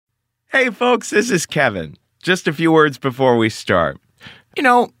Hey folks, this is Kevin. Just a few words before we start. You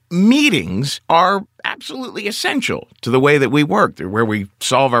know, meetings are absolutely essential to the way that we work. They're where we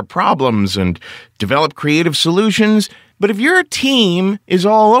solve our problems and develop creative solutions. But if your team is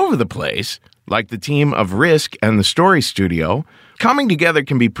all over the place, like the team of Risk and the Story Studio, coming together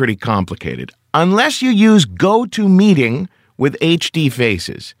can be pretty complicated, unless you use GoToMeeting with HD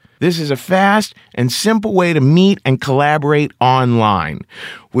Faces. This is a fast and simple way to meet and collaborate online.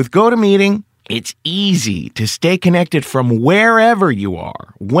 With GoToMeeting, it's easy to stay connected from wherever you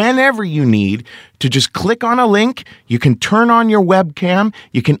are, whenever you need, to just click on a link. You can turn on your webcam.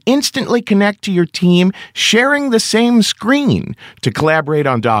 You can instantly connect to your team, sharing the same screen to collaborate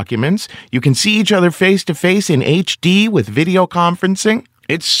on documents. You can see each other face to face in HD with video conferencing.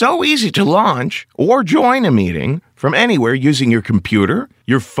 It's so easy to launch or join a meeting from anywhere using your computer,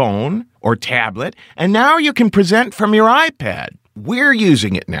 your phone, or tablet, and now you can present from your iPad. We're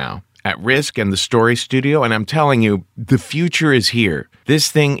using it now at Risk and the Story Studio, and I'm telling you, the future is here.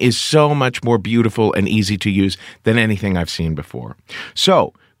 This thing is so much more beautiful and easy to use than anything I've seen before.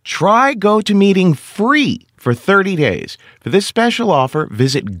 So, try GoToMeeting free for 30 days. For this special offer,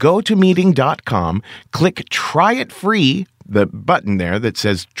 visit gotomeeting.com, click Try It Free, the button there that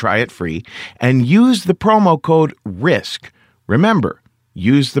says Try It Free, and use the promo code RISK. Remember,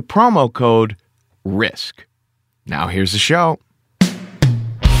 use the promo code RISK. Now here's the show.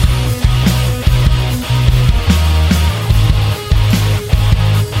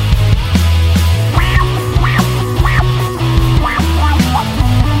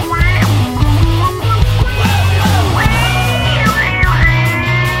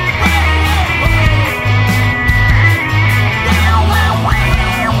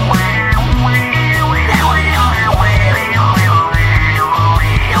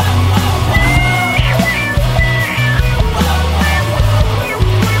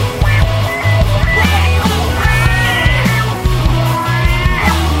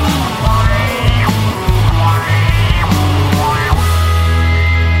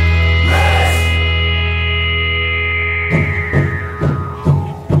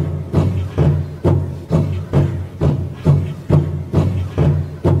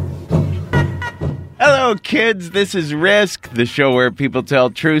 Hello, kids. This is Risk, the show where people tell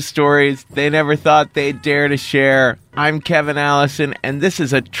true stories they never thought they'd dare to share. I'm Kevin Allison, and this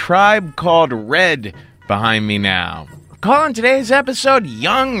is a tribe called Red behind me now. We're calling today's episode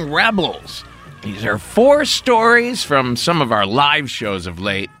Young Rebels. These are 4 stories from some of our live shows of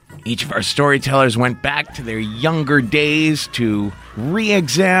late. Each of our storytellers went back to their younger days to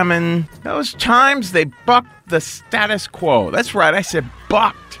re-examine those times they bucked the status quo. That's right, I said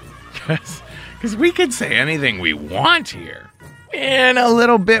bucked. Because we can say anything we want here. In a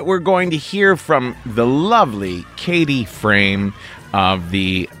little bit, we're going to hear from the lovely Katie Frame of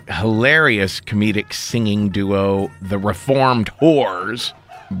the hilarious comedic singing duo, The Reformed Whores.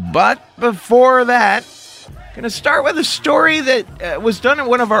 But before that, I'm going to start with a story that was done at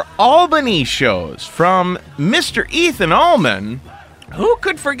one of our Albany shows from Mr. Ethan Ullman. Who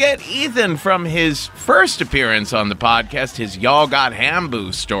could forget Ethan from his first appearance on the podcast, his Y'all Got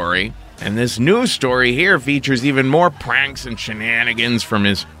Hamboo story? And this new story here features even more pranks and shenanigans from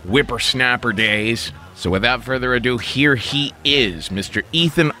his whippersnapper days. So without further ado, here he is, Mr.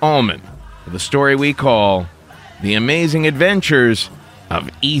 Ethan Ullman, with a story we call The Amazing Adventures of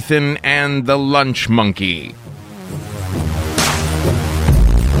Ethan and the Lunch Monkey.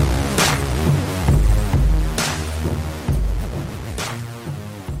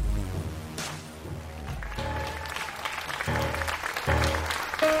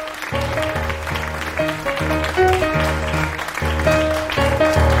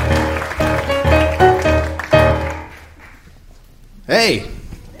 Hey!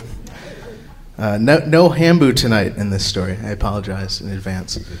 No Hamboo tonight in this story. I apologize in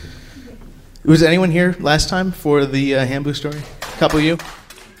advance. Was anyone here last time for the Hamboo story? A couple of you?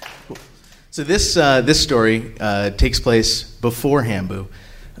 So this story takes place before Hamboo,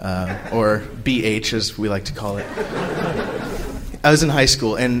 or BH as we like to call it. I was in high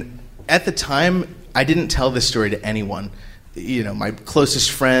school, and at the time, I didn't tell this story to anyone. You know, my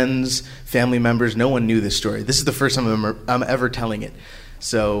closest friends, family members, no one knew this story. This is the first time I'm ever telling it.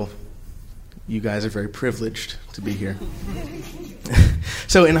 So you guys are very privileged to be here.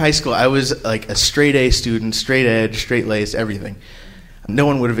 So in high school, I was like a straight A student, straight edge, straight laced, everything. No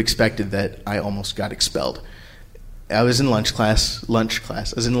one would have expected that I almost got expelled. I was in lunch class.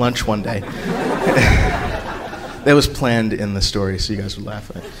 I was in lunch one day. That was planned in the story, so you guys would laugh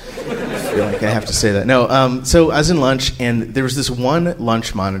at it. feel like I have to say that. No, so I was in lunch, and there was this one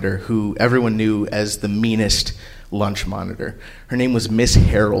lunch monitor who everyone knew as the meanest lunch monitor. Her name was Miss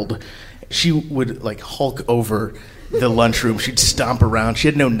Harold. She would, like, hulk over the lunchroom. She'd stomp around. She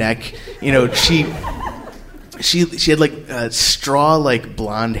had no neck. You know, she had, like, straw, like,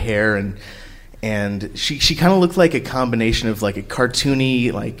 blonde hair, and she kind of looked like a combination of, like, a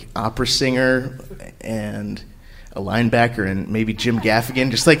cartoony, like, opera singer and a linebacker and maybe Jim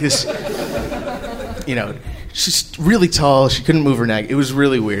Gaffigan, just like this, you know, she's really tall. She couldn't move her neck. It was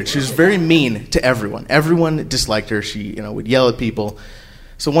really weird. She was very mean to everyone. Everyone disliked her. She, you know, would yell at people.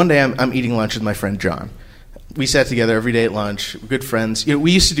 So one day I'm eating lunch with my friend John. We sat together every day at lunch. We're good friends. You know,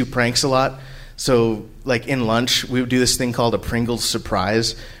 we used to do pranks a lot. So, like, in lunch, we would do this thing called a Pringles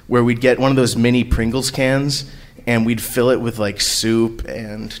surprise, where we'd get one of those mini Pringles cans, and we'd fill it with, like, soup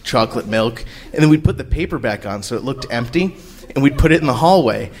and chocolate milk, and then we'd put the paper back on so it looked empty, and we'd put it in the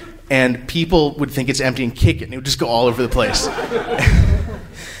hallway, and people would think it's empty and kick it, and it would just go all over the place.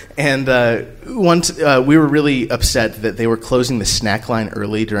 And once we were really upset that they were closing the snack line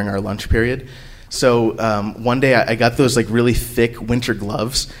early during our lunch period. So one day I got those, like, really thick winter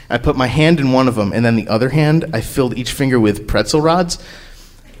gloves. I put my hand in one of them, and then the other hand I filled each finger with pretzel rods.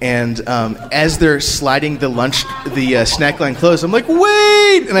 And as they're sliding the snack line closed, I'm like,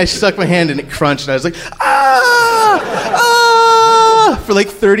 wait! And I stuck my hand and it crunched, and I was like, ah! For like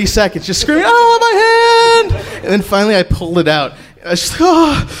 30 seconds, just screaming, ah, my hand! And then finally I pulled it out. I was just,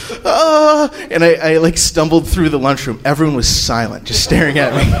 and I like stumbled through the lunchroom. Everyone was silent, just staring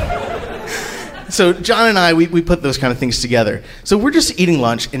at me. So John and I, we put those kind of things together. So we're just eating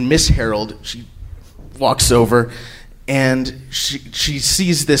lunch, and Miss Harold, she walks over, and she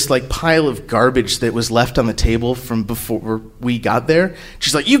sees this, like, pile of garbage that was left on the table from before we got there.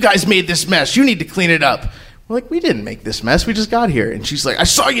 She's like, you guys made this mess. You need to clean it up. We're like, we didn't make this mess. We just got here. And she's like, I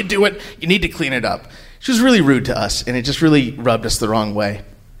saw you do it. You need to clean it up. She was really rude to us, and it just really rubbed us the wrong way.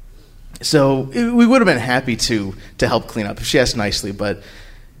 So we would have been happy to help clean up if she asked nicely, but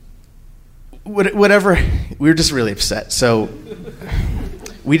whatever, we were just really upset. So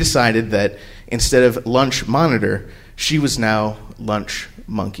we decided that instead of lunch monitor, she was now lunch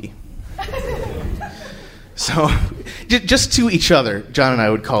monkey. So just to each other, John and I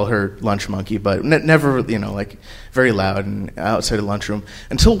would call her lunch monkey, but never, you know, like, very loud and outside the lunchroom.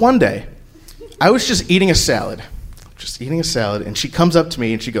 Until one day, I was just eating a salad, and she comes up to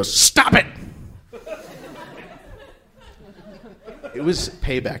me and she goes, stop it! It was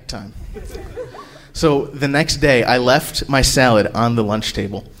payback time. So the next day, I left my salad on the lunch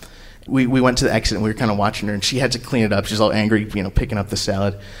table. We went to the exit, and we were kind of watching her, and she had to clean it up. She was all angry, you know, picking up the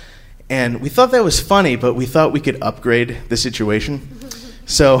salad. And we thought that was funny, but we thought we could upgrade the situation.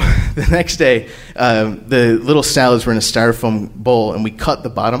 So the next day, the little salads were in a styrofoam bowl, and we cut the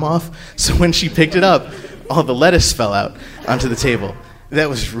bottom off. So when she picked it up, all the lettuce fell out onto the table. That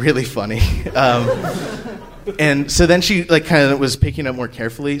was really funny. And so then she, like, kind of was picking up more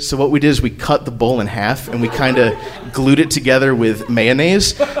carefully. So what we did is we cut the bowl in half, and we kind of glued it together with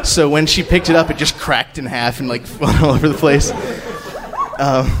mayonnaise. So when she picked it up, it just cracked in half and, like, went all over the place.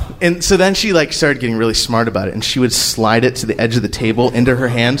 And so then she, like, started getting really smart about it, and she would slide it to the edge of the table into her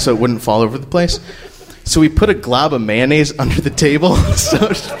hand so it wouldn't fall over the place. So we put a glob of mayonnaise under the table.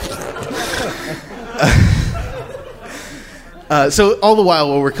 So all the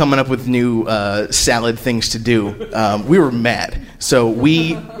while we're coming up with new salad things to do, we were mad. So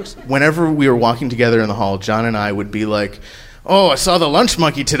whenever we were walking together in the hall, John and I would be like, oh, I saw the lunch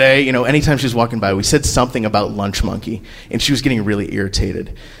monkey today. You know, anytime she was walking by, we said something about lunch monkey, and she was getting really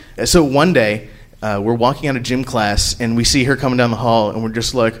irritated. So one day, we're walking out of gym class, and we see her coming down the hall, and we're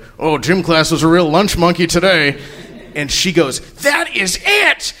just like, oh, gym class was a real lunch monkey today. And she goes, that is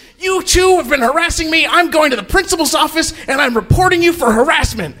it! You two have been harassing me. I'm going to the principal's office, and I'm reporting you for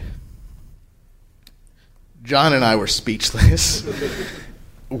harassment. John and I were speechless.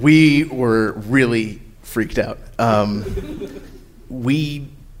 We were really freaked out. We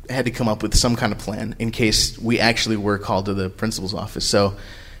had to come up with some kind of plan in case we actually were called to the principal's office. So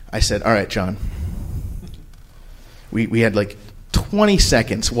I said, all right, John. We had like 20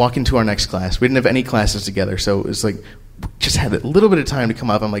 seconds walk into our next class. We didn't have any classes together, so it was like just had a little bit of time to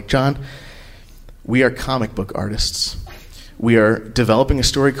come up. I'm like, John, we are comic book artists. We are developing a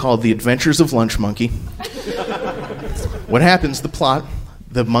story called The Adventures of Lunch Monkey. What happens, the plot,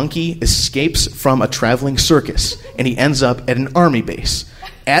 the monkey escapes from a traveling circus, and he ends up at an army base.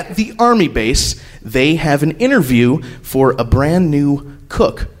 At the army base, they have an interview for a brand new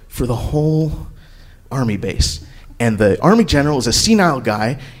cook for the whole army base. And the army general is a senile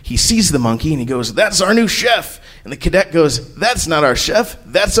guy. He sees the monkey, and he goes, that's our new chef. And the cadet goes, "That's not our chef,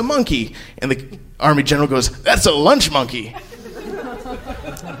 that's a monkey." And the Army general goes, "That's a lunch monkey."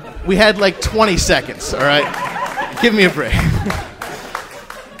 We had like 20 seconds, all right? Give me a break.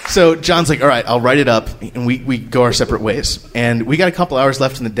 So John's like, "All right, I'll write it up," and we go our separate ways. And we got a couple hours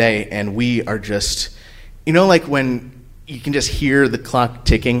left in the day, and we are just, like when you can just hear the clock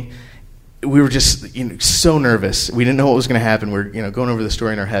ticking. We were just, so nervous. We didn't know what was going to happen. We're, going over the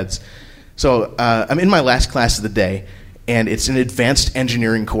story in our heads. So I'm in my last class of the day, and it's an advanced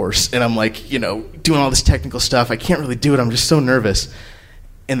engineering course, and I'm like, doing all this technical stuff. I can't really do it. I'm just so nervous.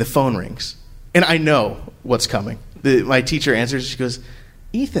 And the phone rings, and I know what's coming. My teacher answers. She goes,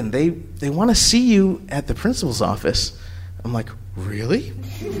 "Ethan, they want to see you at the principal's office." I'm like, "Really?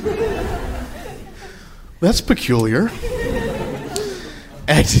 That's peculiar."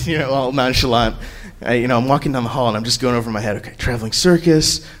 And, all nonchalant. I'm walking down the hall, and I'm just going over in my head, okay, traveling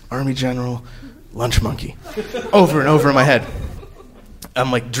circus, Army general, lunch monkey. Over and over in my head.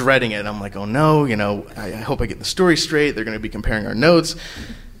 I'm, like, dreading it. I'm like, oh, no, I hope I get the story straight. They're going to be comparing our notes.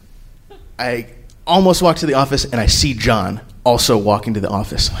 I almost walk to the office, and I see John also walking to the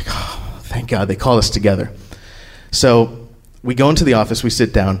office. I'm like, oh, thank God, they called us together. So we go into the office, we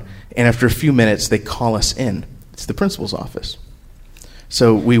sit down, and after a few minutes, they call us in. It's the principal's office.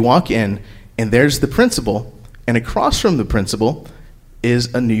 So we walk in, and there's the principal, and across from the principal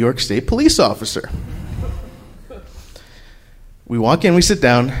is a New York State police officer. We walk in, we sit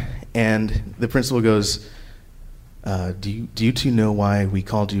down, and the principal goes, do you two know why we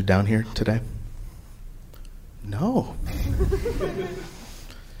called you down here today?" "No."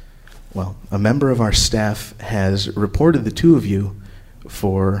 "Well, a member of our staff has reported the two of you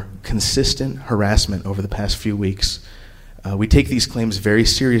for consistent harassment over the past few weeks. We take these claims very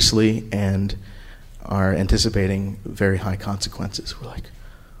seriously and are anticipating very high consequences." We're like,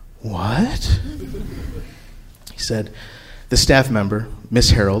 "What?" He said, "The staff member, Miss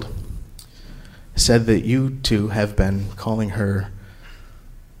Harold, said that you two have been calling her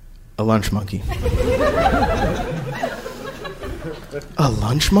a lunch monkey." "A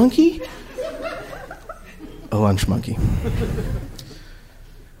lunch monkey?" "A lunch monkey."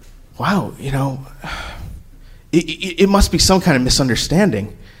 Wow, It must be some kind of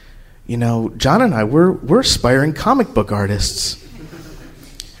misunderstanding. John and I, we're aspiring comic book artists.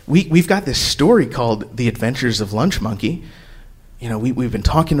 We've got this story called The Adventures of Lunch Monkey. We've been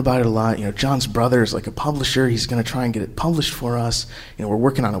talking about it a lot. John's brother is like a publisher. He's going to try and get it published for us. We're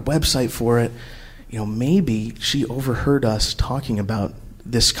working on a website for it. Maybe she overheard us talking about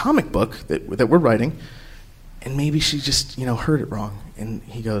this comic book that we're writing, and maybe she just, heard it wrong. And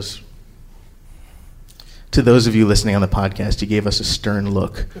he goes, to those of you listening on the podcast, he gave us a stern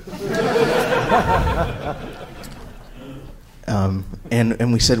look.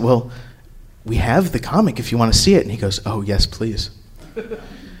 And we said, "Well, we have the comic if you want to see it." And he goes, "Oh, yes, please."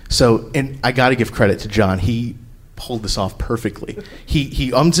 So, and I got to give credit to John. He pulled this off perfectly.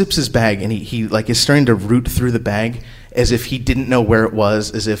 He unzips his bag, and he like is starting to root through the bag as if he didn't know where it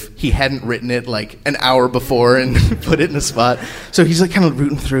was, as if he hadn't written it like an hour before and put it in a spot. So he's like kind of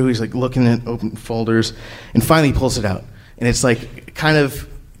rooting through. He's like looking at open folders, and finally he pulls it out. And it's like kind of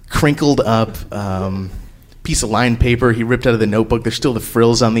crinkled up piece of lined paper he ripped out of the notebook. There's still the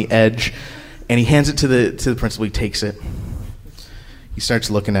frills on the edge. And he hands it to the principal. He takes it. He starts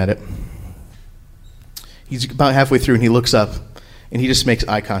looking at it. He's about halfway through, and he looks up, and he just makes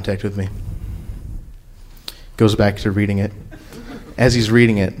eye contact with me. Goes back to reading it. As he's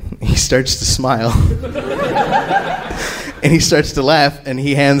reading it, he starts to smile. And he starts to laugh, and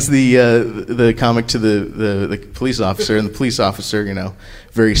he hands the comic to the police officer, and the police officer,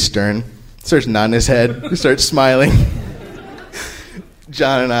 very stern, starts nodding his head, starts smiling.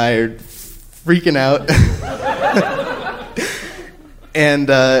 John and I are freaking out. And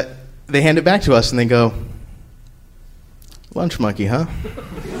they hand it back to us, and they go, "Lunch monkey, huh?"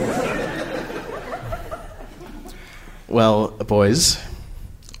 "Well, boys,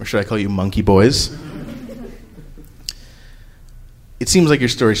 or should I call you monkey boys? It seems like your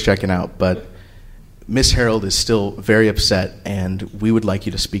story's checking out, but Miss Harold is still very upset, and we would like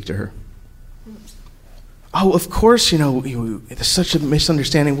you to speak to her." "Oh, of course, there's such a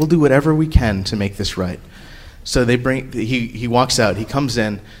misunderstanding. We'll do whatever we can to make this right." So he walks out, he comes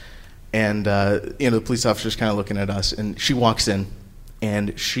in, and the police officer's kind of looking at us, and she walks in,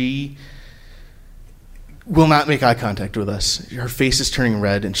 and she will not make eye contact with us. Her face is turning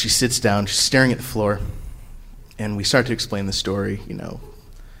red, and she sits down, she's staring at the floor, and we start to explain the story,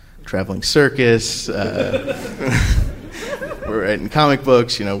 traveling circus, we're writing comic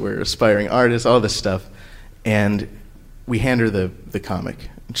books, we're aspiring artists, all this stuff. And we hand her the comic,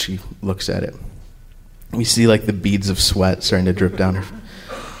 and she looks at it. We see like the beads of sweat starting to drip down her.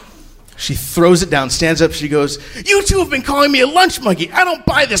 She throws it down, stands up, she goes, "You two have been calling me a lunch monkey. I don't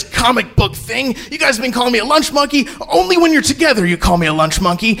buy this comic book thing. You guys have been calling me a lunch monkey. Only when you're together you call me a lunch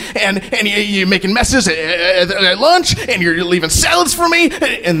monkey. And you're making messes at lunch, and you're leaving salads for me."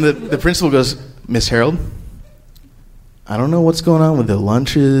 And the principal goes, "Miss Harold, I don't know what's going on with the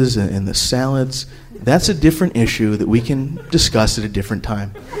lunches and the salads. That's a different issue that we can discuss at a different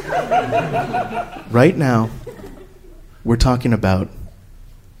time. Right now, we're talking about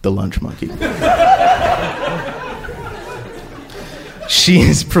the lunch monkey." She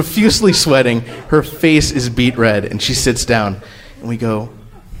is profusely sweating. Her face is beet red, and she sits down. And we go,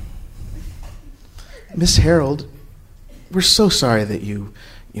 "Miss Harold, we're so sorry that you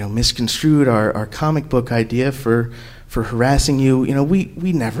misconstrued our comic book idea for harassing you.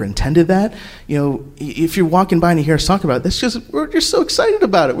 We never intended that. If you're walking by and you hear us talk about it, we're just so excited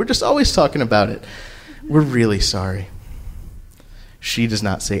about it. We're just always talking about it. We're really sorry." She does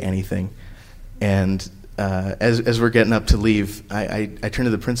not say anything. And as we're getting up to leave, I turn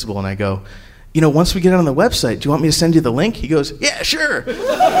to the principal and I go, "Once we get on the website, do you want me to send you the link?" He goes, "Yeah, sure."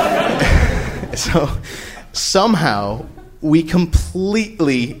 So somehow we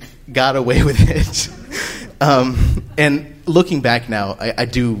completely got away with it. And looking back now, I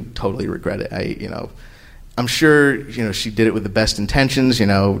do totally regret it. I'm sure she did it with the best intentions.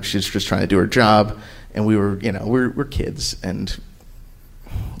 She's just trying to do her job, and we're kids, and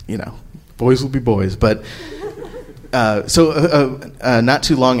boys will be boys. But so not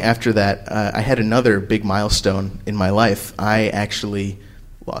too long after that, I had another big milestone in my life. I actually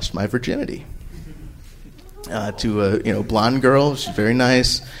lost my virginity to a blonde girl. She's very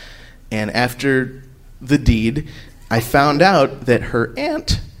nice, and after the deed, I found out that her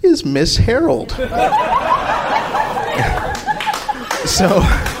aunt is Miss Harold. So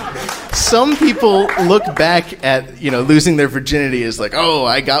some people look back at losing their virginity as like, "Oh,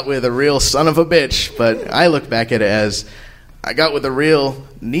 I got with a real son of a bitch," but I look back at it as I got with a real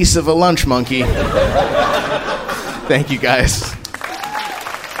niece of a lunch monkey. Thank you, guys.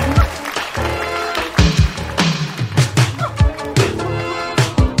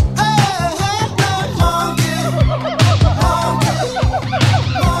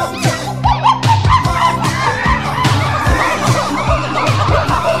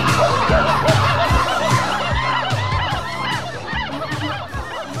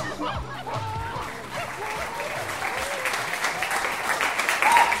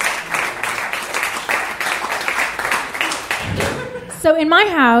 So in my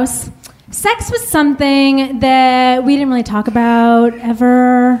house, sex was something that we didn't really talk about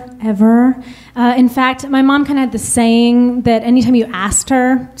ever. In fact, my mom kind of had this saying that anytime you asked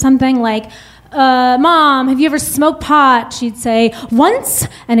her something like, "Mom, have you ever smoked pot?" she'd say, "Once,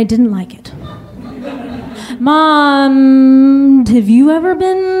 and I didn't like it." "Mom, have you ever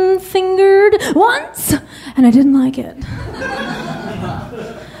been fingered?" "Once, and I didn't like it."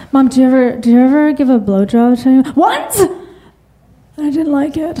 "Mom, do you ever give a blowjob to me?" "Once, I didn't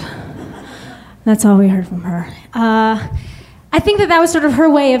like it." That's all we heard from her. I think that was sort of her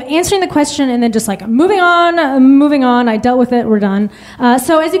way of answering the question and then just like moving on. I dealt with it. We're done.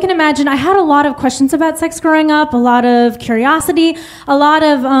 So as you can imagine, I had a lot of questions about sex growing up, a lot of curiosity, a lot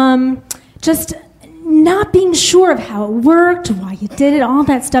of just not being sure of how it worked, why you did it, all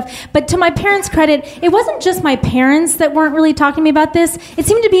that stuff. But to my parents' credit, it wasn't just my parents that weren't really talking to me about this. It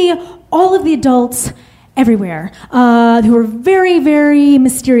seemed to be all of the adults everywhere, who were very, very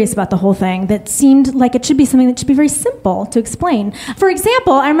mysterious about the whole thing, that seemed like it should be something that should be very simple to explain. For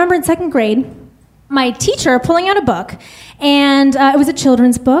example, I remember in second grade, my teacher pulling out a book, and it was a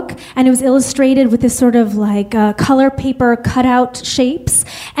children's book, and it was illustrated with this sort of like color paper cutout shapes,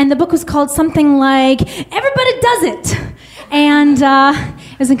 and the book was called something like "Everybody Does It." And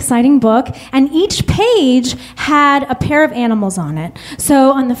it was an exciting book, and each page had a pair of animals on it.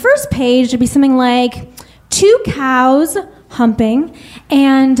 So on the first page, there'd be something like 2 cows humping,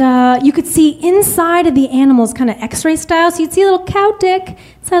 and you could see inside of the animals kind of x-ray style. So you'd see a little cow dick,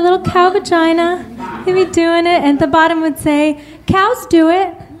 it's a little cow vagina. They'd be doing it, and at the bottom would say, "Cows do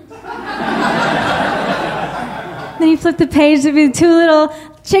it." Then you flip the page, there'd be 2 little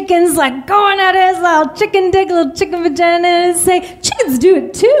chickens like going at it, little chicken dick, little chicken vagina, and say, "Chickens do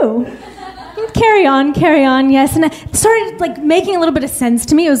it too." Carry on, yes. And it started like making a little bit of sense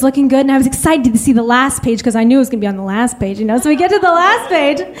to me. It was looking good, and I was excited to see the last page because I knew it was going to be on the last page, So we get to the last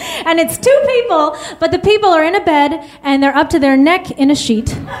page, and it's 2 people, but the people are in a bed, and they're up to their neck in a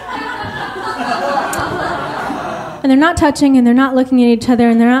sheet. And they're not touching, and they're not looking at each other,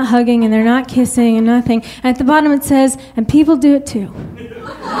 and they're not hugging, and they're not kissing, and nothing. And at the bottom it says, "And people do it too."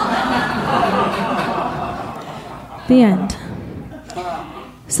 The end.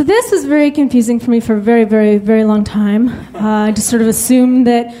 So this was very confusing for me for a very, very, very long time. I just sort of assumed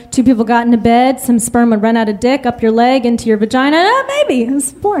that two people got into bed, some sperm would run out of dick, up your leg, into your vagina. Maybe, it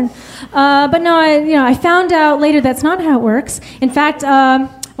was born. But no, I found out later that's not how it works. In fact,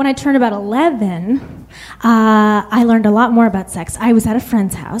 when I turned about 11, I learned a lot more about sex. I was at a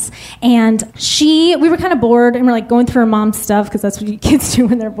friend's house, and we were kind of bored, and we're like going through her mom's stuff, because that's what you kids do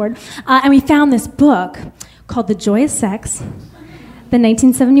when they're bored. And we found this book called The Joy of Sex, the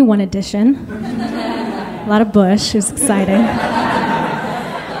 1971 edition. A lot of Bush. It was exciting.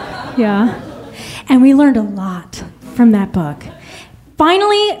 Yeah. And we learned a lot from that book.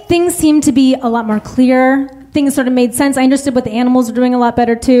 Finally, things seemed to be a lot more clear. Things sort of made sense. I understood what the animals were doing a lot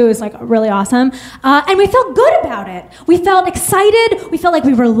better, too. It was, like, really awesome. And we felt good about it. We felt excited. We felt like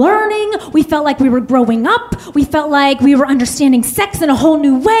we were learning. We felt like we were growing up. We felt like we were understanding sex in a whole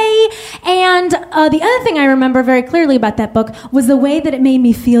new way. And the other thing I remember very clearly about that book was the way that it made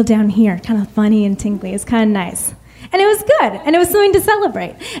me feel down here. Kind of funny and tingly. It's kind of nice. And it was good. And it was something to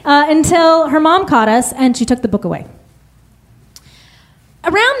celebrate. Until her mom caught us, and she took the book away.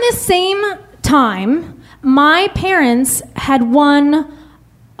 Around this same time, my parents had won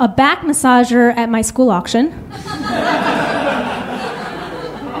a back massager at my school auction. And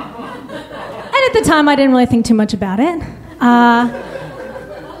at the time, I didn't really think too much about it. And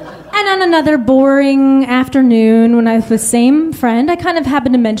on another boring afternoon, when I was with the same friend, I kind of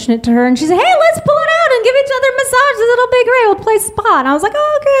happened to mention it to her, and she said, "Hey, let's pull it out and give each other massages. It'll be great. We'll play spot." And I was like,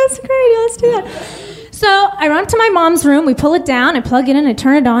 "Oh, okay, that's great. Let's do that." So I run up to my mom's room, we pull it down, I plug it in, I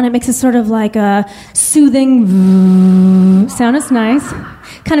turn it on, it makes it sort of like a soothing sound. It's nice.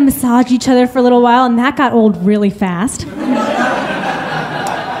 Kind of massage each other for a little while, and that got old really fast. So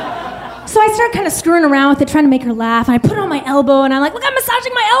I start kind of screwing around with it, trying to make her laugh, and I put it on my elbow, and I'm like, "Look, I'm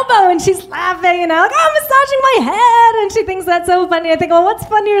massaging my elbow," and she's laughing, and I'm like, "Oh, I'm massaging my head," and she thinks that's so funny. I think, well, what's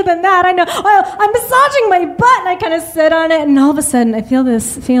funnier than that? I know, well, I'm massaging my butt, and I kind of sit on it, and all of a sudden, I feel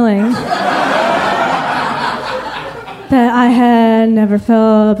this feeling that I had never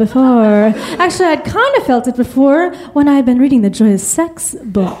felt before. Actually, I'd kind of felt it before when I had been reading the Joy of Sex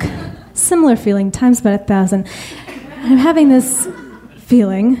book. Similar feeling, times about 1,000. I'm having this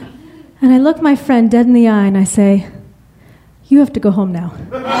feeling, and I look my friend dead in the eye, and I say, "You have to go home now."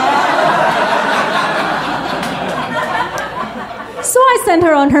 So I send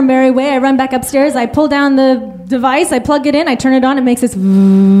her on her merry way. I run back upstairs. I pull down the device. I plug it in. I turn it on. It makes this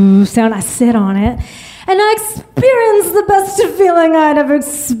sound. I sit on it. And I experienced the best feeling I'd ever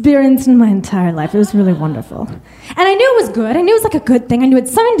experienced in my entire life. It was really wonderful. And I knew it was good. I knew it was like a good thing. I knew it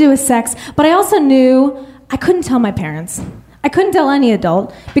had something to do with sex. But I also knew I couldn't tell my parents. I couldn't tell any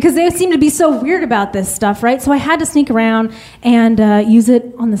adult because they seemed to be so weird about this stuff, right? So I had to sneak around and use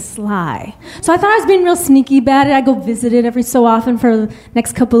it on the sly. So I thought I was being real sneaky about it. I'd go visit it every so often for the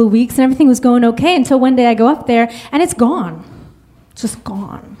next couple of weeks, and everything was going okay until one day I go up there, and it's gone. It's just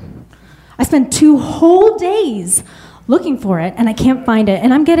gone. I spent 2 whole days looking for it, and I can't find it.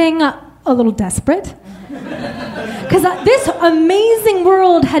 And I'm getting a little desperate. Because this amazing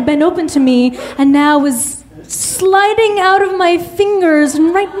world had been open to me, and now was sliding out of my fingers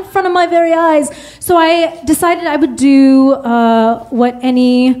and right in front of my very eyes. So I decided I would do what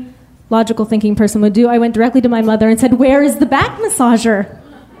any logical thinking person would do. I went directly to my mother and said, "Where is the back massager?"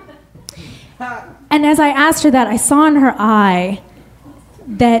 And as I asked her that, I saw in her eye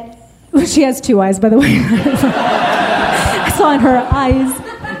that... Well, she has 2 eyes, by the way. I saw in her eyes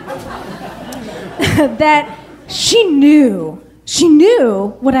that she knew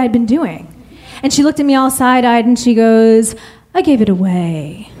what I'd been doing. And she looked at me all side-eyed and she goes, "I gave it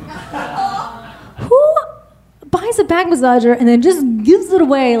away." Who buys a back massager and then just gives it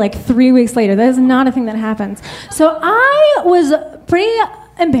away like 3 weeks later? That is not a thing that happens. So I was pretty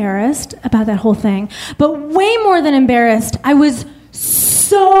embarrassed about that whole thing. But way more than embarrassed, I was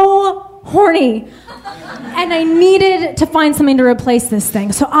so horny. And I needed to find something to replace this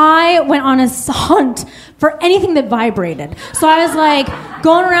thing. So I went on a hunt for anything that vibrated. So I was like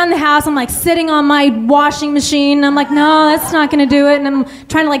going around the house. I'm like sitting on my washing machine. I'm like, no, that's not going to do it. And I'm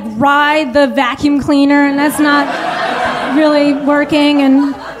trying to like ride the vacuum cleaner, and that's not really working.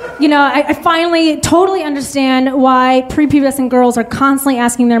 And you know, I finally totally understand why prepubescent girls are constantly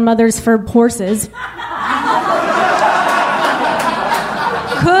asking their mothers for horses.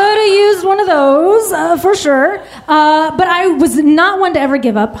 Could have used one of those, for sure. But I was not one to ever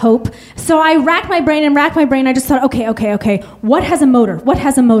give up hope. So I racked my brain. I just thought, okay. What has a motor?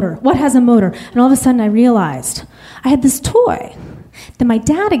 And all of a sudden I realized I had this toy that my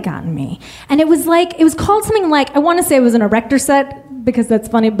dad had gotten me. And it was called something like, I want to say it was an erector set, because that's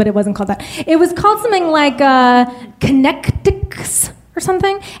funny, but it wasn't called that. It was called something like Connectix or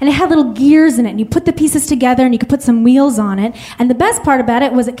something, and it had little gears in it, and you put the pieces together, and you could put some wheels on it. And the best part about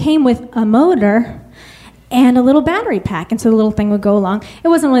it was it came with a motor and a little battery pack, and so the little thing would go along. It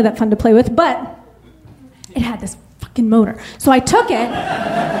wasn't really that fun to play with, but it had this fucking motor. So I took it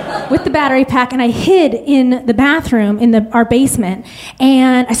with the battery pack and I hid in the bathroom in our basement,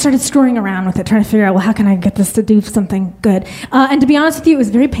 and I started screwing around with it, trying to figure out, well, how can I get this to do something good? And to be honest with you, it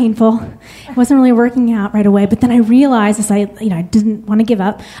was very painful. It wasn't really working out right away, but then I realized, as I didn't want to give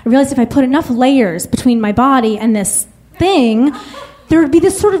up, I realized if I put enough layers between my body and this thing, there would be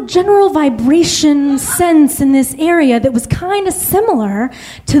this sort of general vibration sense in this area that was kind of similar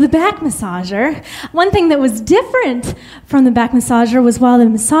to the back massager. One thing that was different from the back massager was while the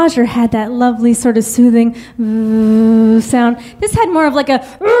massager had that lovely sort of soothing sound, this had more of like a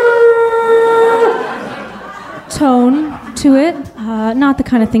tone to it. Not the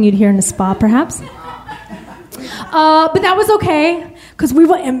kind of thing you'd hear in a spa, perhaps. But that was okay, because we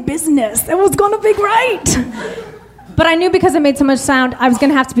were in business. It was going to be great. But I knew because it made so much sound, I was going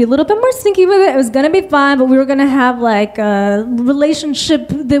to have to be a little bit more sneaky with it. It was going to be fun, but we were going to have like a relationship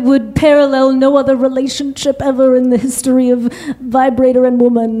that would parallel no other relationship ever in the history of vibrator and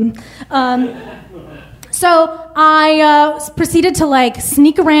woman. So I proceeded to like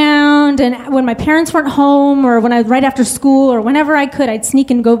sneak around, and when my parents weren't home, or when I was right after school, or whenever I could, I'd sneak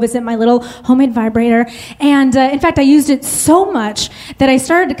and go visit my little homemade vibrator. And in fact, I used it so much that I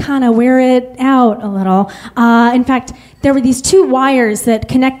started to kind of wear it out a little. In fact, there were these two wires that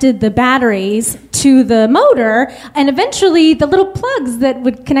connected the batteries to the motor, and eventually the little plugs that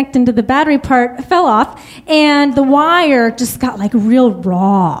would connect into the battery part fell off, and the wire just got like real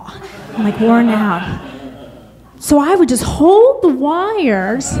raw and like worn out. So I would just hold the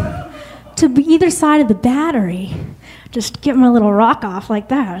wires to either side of the battery, just give them a little rock off like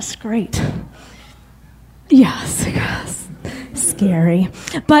that. It's great. Yes. Scary.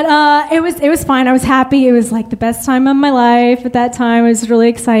 But it was fine. I was happy. It was like the best time of my life at that time. It was really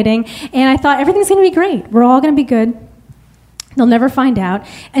exciting. And I thought everything's going to be great. We're all going to be good. They'll never find out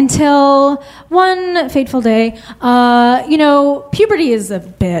until one fateful day. Puberty is a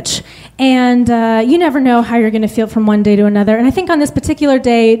bitch. And you never know how you're going to feel from one day to another. And I think on this particular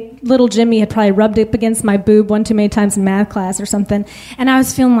day, little Jimmy had probably rubbed up against my boob one too many times in math class or something. And I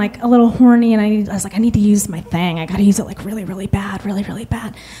was feeling like a little horny, and I was like, I need to use my thing. I got to use it like really, really bad, really, really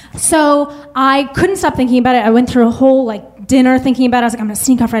bad. So I couldn't stop thinking about it. I went through a whole like dinner thinking about it. I was like, I'm going to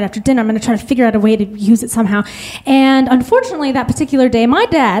sneak off right after dinner. I'm going to try to figure out a way to use it somehow. And unfortunately, that particular day, my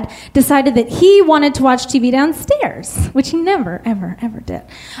dad decided that he wanted to watch TV downstairs, which he never, ever, ever did.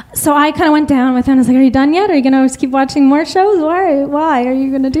 So I kind of went down with him and was like, are you done yet? Are you going to keep watching more shows? Why are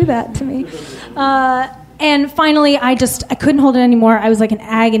you going to do that to me? And finally, I couldn't hold it anymore. I was like in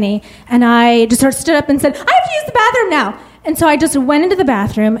agony. And I just stood up and said, I have to use the bathroom now. And so I just went into the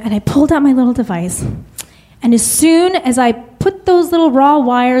bathroom and I pulled out my little device. And as soon as I put those little raw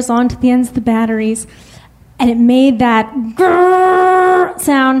wires onto the ends of the batteries, and it made that grrr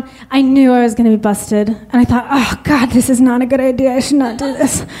sound, I knew I was going to be busted. And I thought, oh, God, this is not a good idea. I should not do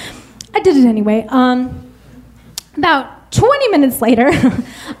this. I did it anyway. About 20 minutes later,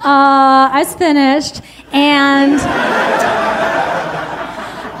 I was finished, and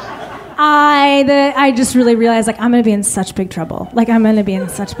I just really realized, like, I'm going to be in such big trouble. Like, I'm going to be in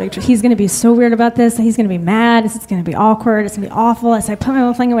such big trouble. He's going to be so weird about this. He's going to be mad. It's going to be awkward. It's going to be awful. As I put my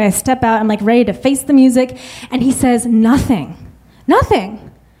little thing away, I step out. I'm, like, ready to face the music. And he says, nothing.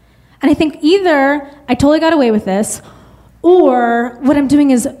 And I think either I totally got away with this, or what I'm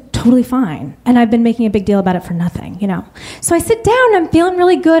doing is totally fine, and I've been making a big deal about it for nothing, So I sit down, I'm feeling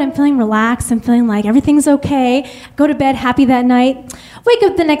really good, I'm feeling relaxed, I'm feeling like everything's okay, go to bed happy that night, wake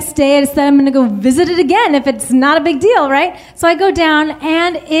up the next day, I decide I'm going to go visit it again if it's not a big deal, right? So I go down,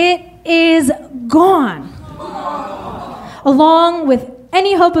 and it is gone, along with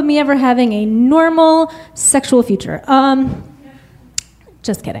any hope of me ever having a normal sexual future.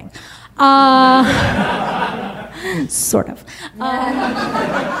 Just kidding. Sort of.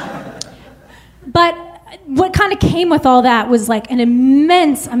 But what kind of came with all that was like an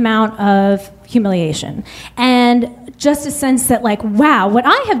immense amount of humiliation. And just a sense that, like, wow, what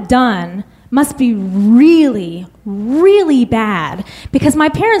I have done must be really, really bad, because my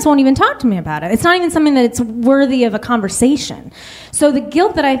parents won't even talk to me about it. It's not even something that it's worthy of a conversation. So the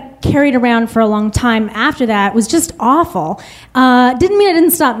guilt that I carried around for a long time after that was just awful. Didn't mean I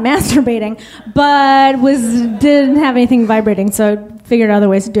didn't stop masturbating, but didn't have anything vibrating, so I figured out other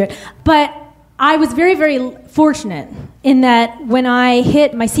ways to do it. But I was very, very fortunate in that when I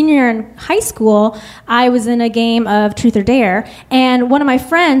hit my senior year in high school, I was in a game of Truth or Dare, and one of my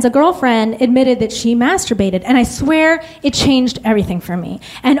friends, a girlfriend, admitted that she masturbated, and I swear it changed everything for me.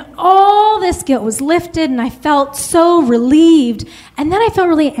 And all this guilt was lifted, and I felt so relieved, and then I felt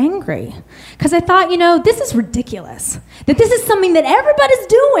really angry, because I thought, this is ridiculous, that this is something that everybody's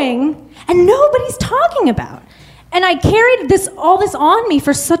doing, and nobody's talking about. And I carried all this on me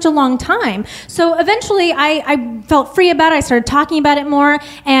for such a long time. So eventually I felt free about it. I started talking about it more.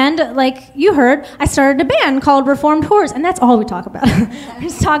 And like you heard, I started a band called Reformed Whores. And that's all we talk about. We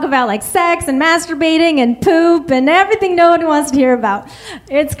just talk about like sex and masturbating and poop and everything no one wants to hear about.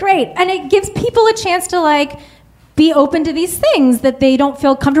 It's great. And it gives people a chance to like be open to these things that they don't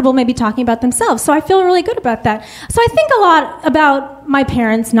feel comfortable maybe talking about themselves. So I feel really good about that. So I think a lot about my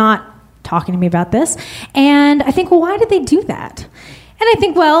parents not talking to me about this. And I think, well, why did they do that? And I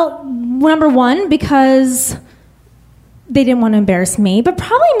think, well, number one, because they didn't want to embarrass me, but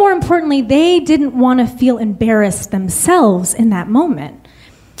probably more importantly, they didn't want to feel embarrassed themselves in that moment.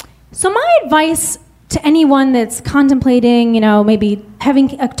 So my advice to anyone that's contemplating, maybe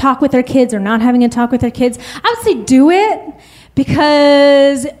having a talk with their kids or not having a talk with their kids, I would say do it,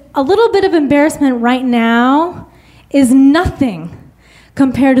 because a little bit of embarrassment right now is nothing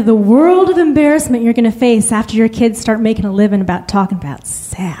compared to the world of embarrassment you're going to face after your kids start making a living about talking about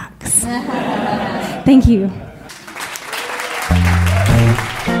sex. Thank you.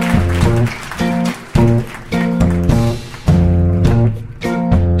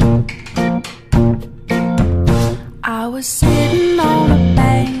 I was sitting on a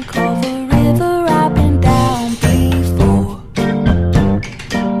bank of a river I've been down before.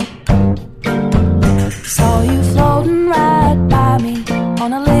 Saw you floating right by me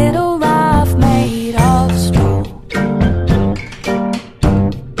on a little raft made of straw.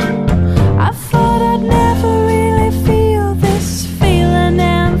 I thought I'd never really feel this feeling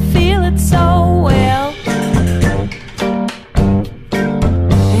and feel it so well.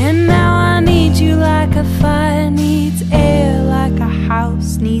 And now I need you like a fire needs air, like a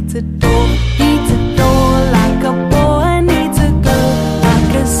house needs a door, like a boy needs a girl,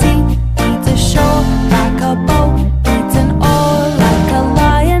 like a sea needs a shore, like a boat needs an oar, like a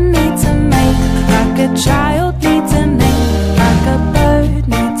lion needs a mate, like a child needs a name, like a bird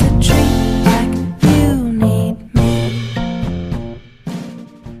needs a tree, like you need me.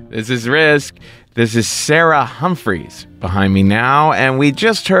 This is Risk. This is Sarah Humphreys behind me now, and we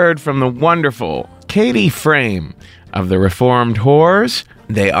just heard from the wonderful Katie Frame of the Reformed Whores.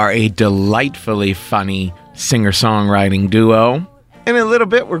 They are a delightfully funny singer-songwriting duo. In a little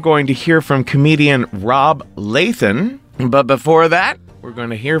bit, we're going to hear from comedian Rob Lathan. But before that, we're going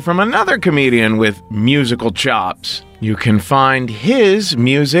to hear from another comedian with musical chops. You can find his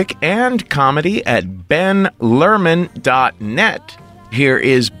music and comedy at benlerman.net. Here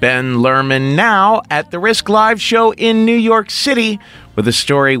is Ben Lerman now at the Risk Live show in New York City with a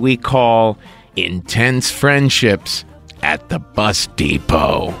story we call Intense Friendships at the Bus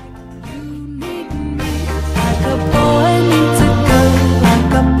Depot. Like a boy needs a girl,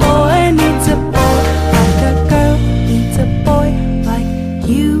 like a boy needs a boy, like a girl needs a boy, like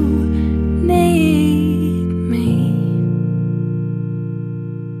you need me.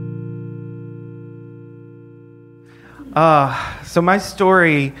 So my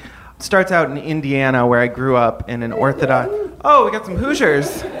story starts out in Indiana, where I grew up in an Orthodox... Oh, we got some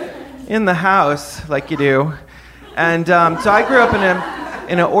Hoosiers in the house, like you do. And so I grew up in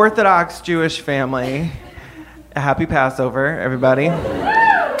an Orthodox Jewish family. A happy Passover, everybody.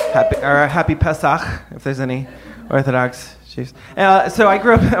 Happy Pesach, if there's any Orthodox Jews. So I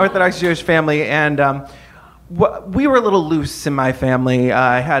grew up in an Orthodox Jewish family, and we were a little loose in my family.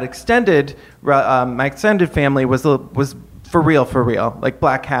 I had my extended family was for real, like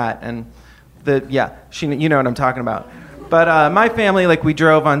Black Hat, and you know what I'm talking about. But my family, like, we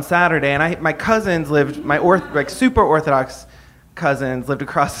drove on Saturday, and my cousins lived, super Orthodox cousins lived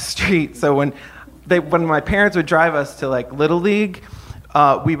across the street. So when my parents would drive us to like Little League,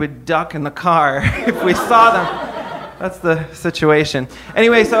 we would duck in the car if we saw them. That's the situation.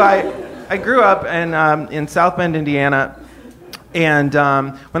 Anyway, so I grew up in South Bend, Indiana, and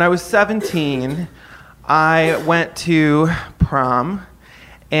when I was 17, I went to prom,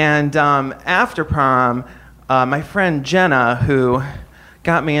 and after prom, my friend Jenna, who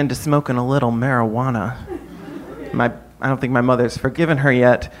got me into smoking a little marijuana. I don't think my mother's forgiven her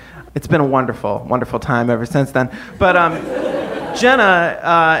yet. It's been a wonderful, wonderful time ever since then. But Jenna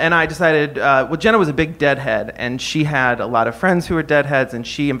and I decided, Jenna was a big deadhead, and she had a lot of friends who were deadheads, and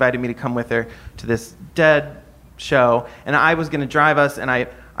she invited me to come with her to this dead show, and I was going to drive us, and I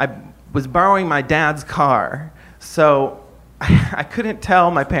was borrowing my dad's car. So I couldn't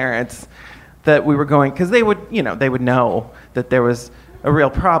tell my parents that we were going, because they would know that there was a real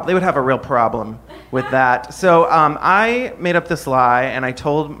problem. They would have a real problem with that. So I made up this lie, and I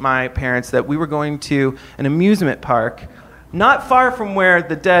told my parents that we were going to an amusement park not far from where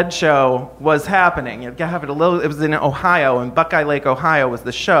the Dead show was happening. It was in Ohio, and Buckeye Lake, Ohio was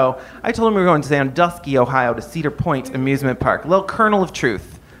the show. I told them we were going to Sandusky, Ohio, to Cedar Point Amusement Park. A little kernel of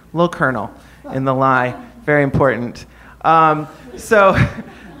truth. A little kernel in the lie. Very important. So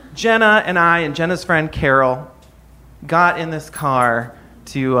Jenna and I and Jenna's friend Carol got in this car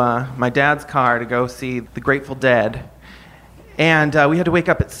to my dad's car to go see the Grateful Dead. And we had to wake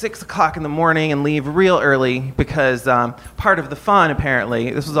up at 6 o'clock in the morning and leave real early because part of the fun,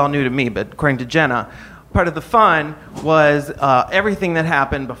 apparently, this was all new to me, but according to Jenna, part of the fun was everything that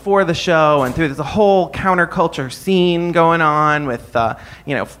happened before the show and through. There's a whole counterculture scene going on with,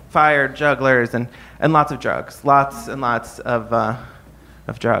 fire jugglers and lots of drugs. Lots and lots of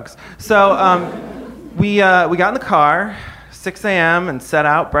drugs. So we got in the car, 6 a.m., and set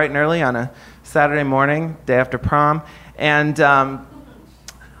out bright and early on a Saturday morning, day after prom. And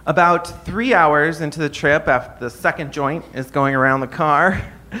about 3 hours into the trip, after the second joint is going around the car,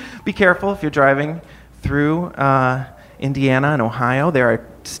 be careful if you're driving through Indiana and Ohio. There are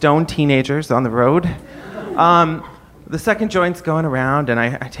stoned teenagers on the road. The second joint's going around, and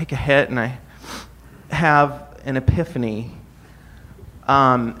I take a hit, and I have an epiphany.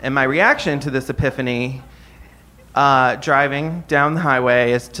 And my reaction to this epiphany, driving down the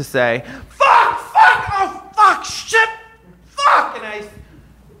highway, is to say, fuck, shit, fuck! And I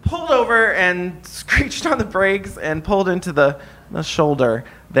pulled over and screeched on the brakes and pulled into the shoulder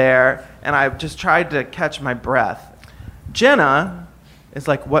there, and I just tried to catch my breath. Jenna is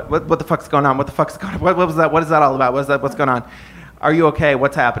like, what the fuck's going on? What the fuck's going on? What was that? What is that all about? What's going on? Are you okay?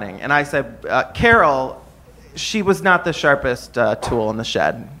 What's happening? And I said, Carol, she was not the sharpest tool in the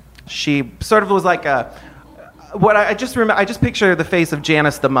shed. She sort of was like I just picture the face of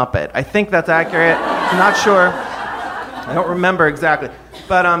Janice the Muppet. I think that's accurate. I'm not sure. I don't remember exactly.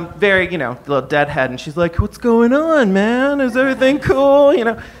 But very, little deadhead. And she's like, what's going on, man? Is everything cool?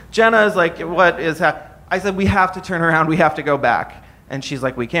 Jenna is like, what is happening? I said, we have to turn around. We have to go back. And she's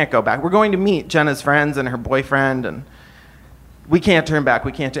like, we can't go back. We're going to meet Jenna's friends and her boyfriend, and we can't turn back.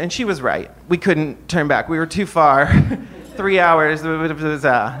 We can't. And she was right. We couldn't turn back. We were too far. 3 hours. We would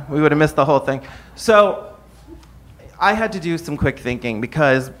have missed the whole thing. So I had to do some quick thinking,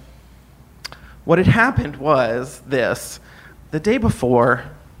 because what had happened was this. The day before,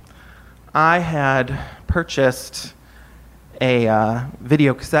 I had purchased a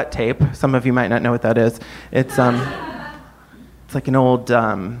video cassette tape. Some of you might not know what that is. It's like an old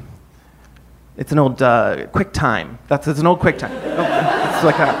QuickTime. It's an old QuickTime. It's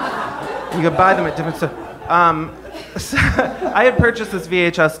like you could buy them at different stores. So I had purchased this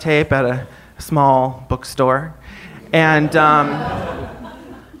VHS tape at a small bookstore, and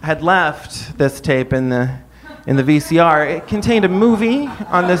had left this tape in the VCR. It contained a movie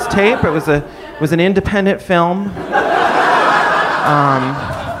on this tape. It was an independent film.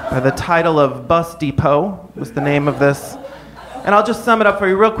 By the title of Bus Depot was the name of this. And I'll just sum it up for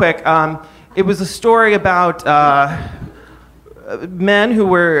you real quick. It was a story about men who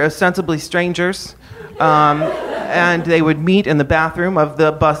were ostensibly strangers, and they would meet in the bathroom of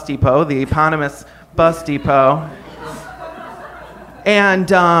the bus depot, the eponymous bus depot, and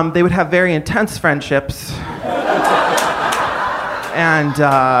they would have very intense friendships,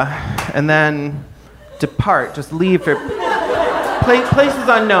 and then depart, just leave for places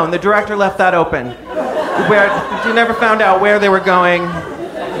unknown. The director left that open. You never found out where they were going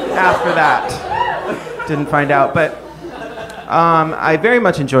after that. Didn't find out, but I very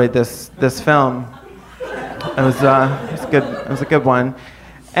much enjoyed this film. It was good. It was a good one,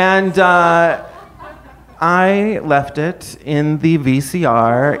 and I left it in the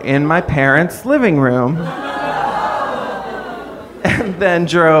VCR in my parents' living room, and then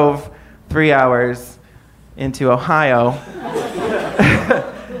drove 3 hours into Ohio.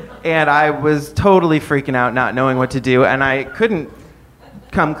 And I was totally freaking out, not knowing what to do, and I couldn't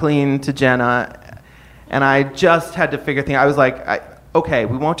come clean to Jenna, and I just had to figure things out. I was like, okay,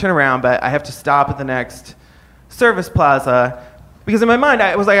 we won't turn around, but I have to stop at the next service plaza, because in my mind,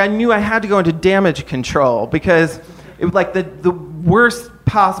 I knew I had to go into damage control, because it was like the worst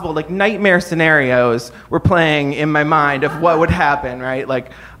possible, like, nightmare scenarios were playing in my mind of what would happen, right?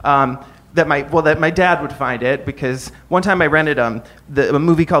 Like, that my dad would find it, because one time I rented a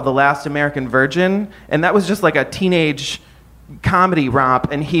movie called The Last American Virgin, and that was just like a teenage comedy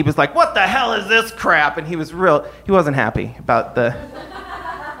romp, and he was like, what the hell is this crap? And he wasn't happy about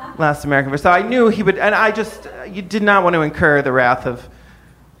Last American Virgin. So I knew he would, and you did not want to incur the wrath of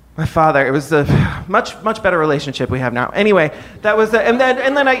my father. It was a much better relationship we have now. Anyway, that was, and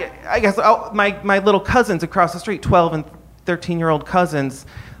then I guess my little cousins across the street, 12 and 13-year-old cousins,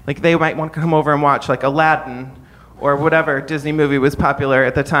 like they might want to come over and watch like Aladdin or whatever Disney movie was popular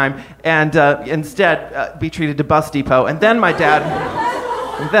at the time, and instead be treated to Bus Depot. And then my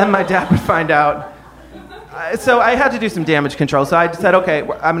dad would find out. So I had to do some damage control. So I said, okay,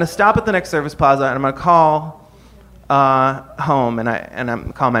 I'm going to stop at the next service plaza, and I'm going to call home, and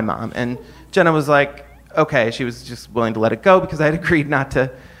I'm call my mom. And Jenna was like, okay. She was just willing to let it go because I had agreed not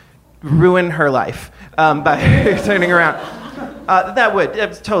to ruin her life by turning around. It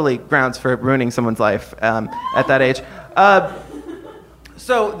was totally grounds for ruining someone's life at that age.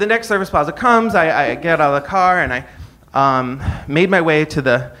 So the next service plaza comes, I get out of the car, and I made my way to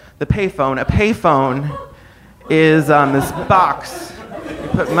the payphone. A payphone is this box you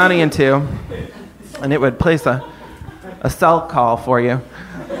put money into, and it would place a cell call for you.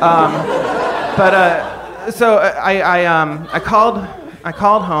 So I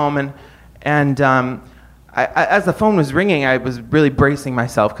called home, and as the phone was ringing, I was really bracing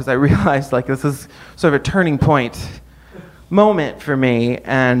myself because I realized like this is sort of a turning point moment for me,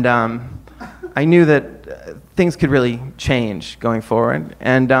 and I knew that things could really change going forward.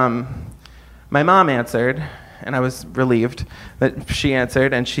 And my mom answered, and I was relieved that she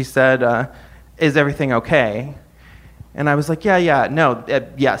answered, and she said, "Is everything okay?" And I was like, yes,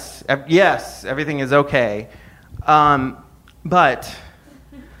 everything is okay, but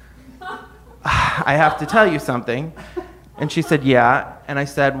I have to tell you something. And she said, yeah. And I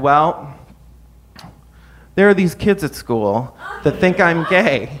said, well, there are these kids at school that think I'm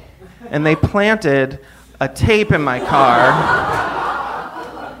gay, and they planted a tape in my car,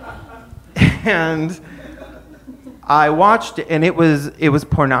 and I watched it, and it was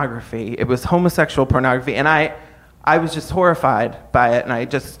pornography. It was homosexual pornography, and I was just horrified by it, and I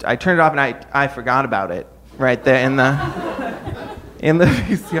turned it off, and I forgot about it right there in the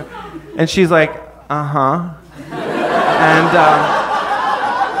VCR. And she's like, uh-huh. And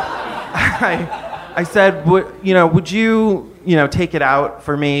I said, would you take it out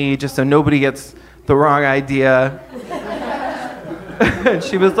for me just so nobody gets the wrong idea? And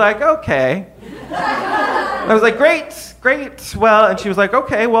she was like, okay. I was like, great. Well, and she was like,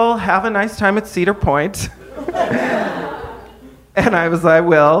 okay, well, have a nice time at Cedar Point. And I was like, I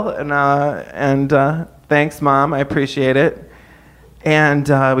will. And thanks, Mom. I appreciate it. And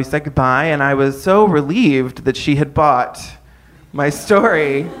we said goodbye, and I was so relieved that she had bought my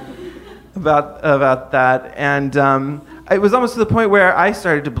story about that. And it was almost to the point where I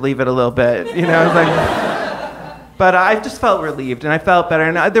started to believe it a little bit. I was like, but I just felt relieved, and I felt better.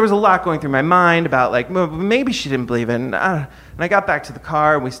 And there was a lot going through my mind about, like, maybe she didn't believe it. And I got back to the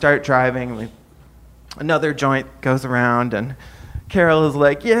car, and we start driving, and another joint goes around, and Carol is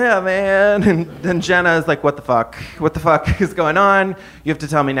like, yeah, man. And then Jenna is like, what the fuck? What the fuck is going on? You have to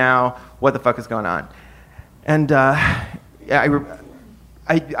tell me now what the fuck is going on. And I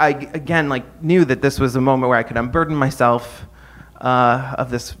again, like, knew that this was a moment where I could unburden myself of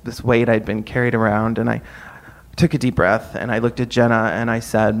this weight I'd been carried around. And I took a deep breath, and I looked at Jenna, and I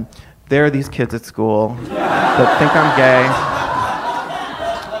said, there are these kids at school that think I'm gay,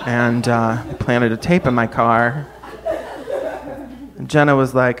 and they planted a tape in my car. Jenna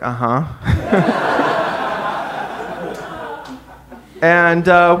was like, uh-huh. And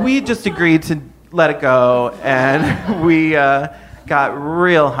we just agreed to let it go, and we got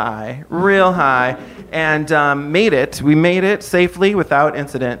real high, and made it. We made it safely, without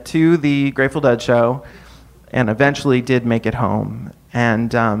incident, to the Grateful Dead show, and eventually did make it home.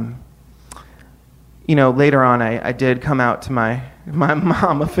 And, later on, I did come out to my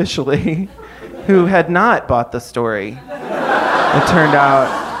mom officially, who had not bought the story. It turned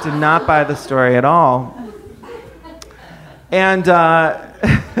out, did not buy the story at all. And I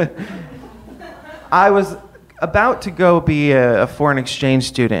was about to go be a foreign exchange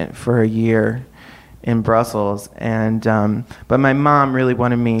student for a year in Brussels, and but my mom really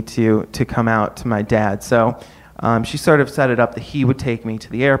wanted me to come out to my dad. So she sort of set it up that he would take me to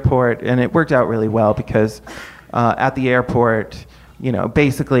the airport, and it worked out really well because at the airport,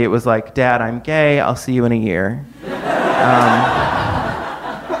 basically it was like, Dad, I'm gay, I'll see you in a year.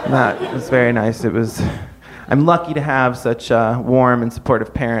 That was very nice. I'm lucky to have such warm and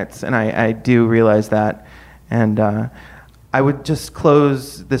supportive parents, and I do realize that. And I would just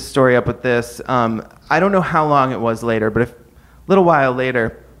close this story up with this. I don't know how long it was later, but a little while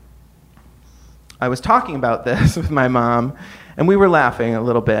later, I was talking about this with my mom, and we were laughing a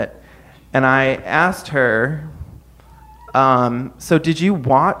little bit. And I asked her, So did you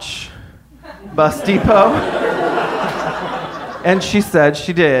watch Bus Depot? And she said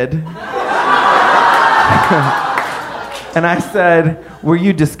she did. And I said, were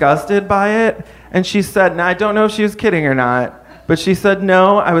you disgusted by it? And she said, no, I don't know if she was kidding or not, but she said,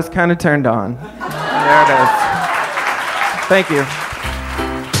 no, I was kind of turned on. There it is. Thank you.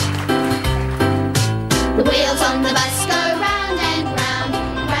 The wheels on the bus go round and round,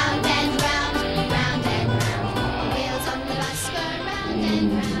 round and round, round and round. The wheels on the bus go round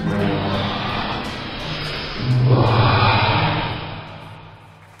and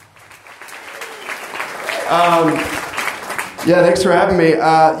round. Yeah, thanks for having me.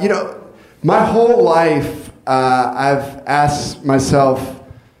 My whole life, I've asked myself,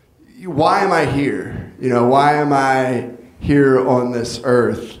 why am I here? Why am I here on this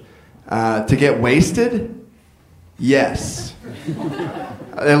earth? To get wasted? Yes.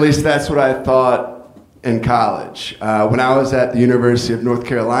 At least that's what I thought in college. When I was at the University of North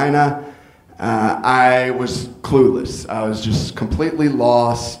Carolina, I was clueless. I was just completely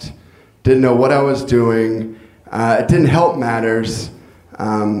lost, didn't know what I was doing. It didn't help matters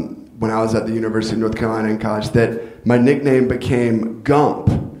when I was at the University of North Carolina in college that my nickname became Gump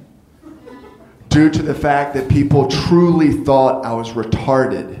due to the fact that people truly thought I was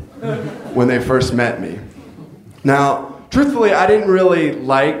retarded when they first met me. Now, truthfully, I didn't really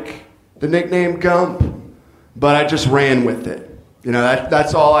like the nickname Gump, but I just ran with it.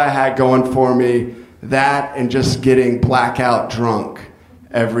 That's all I had going for me, that and just getting blackout drunk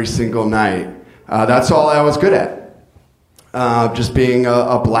every single night. That's all I was good at, just being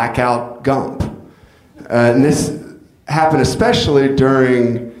a blackout Gump. And this happened especially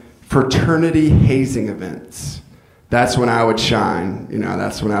during fraternity hazing events. That's when I would shine.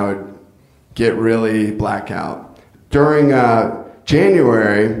 That's when I would get really blackout. During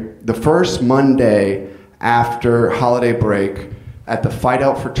January, the first Monday after holiday break, at the Phi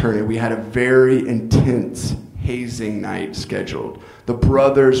Delta fraternity, we had a very intense hazing night scheduled. The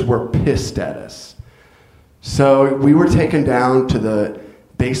brothers were pissed at us. So we were taken down to the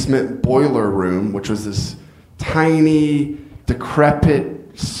basement boiler room, which was this tiny,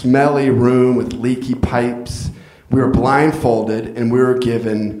 decrepit, smelly room with leaky pipes. We were blindfolded and we were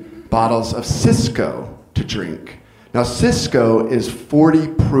given bottles of Cisco to drink. Now, Cisco is 40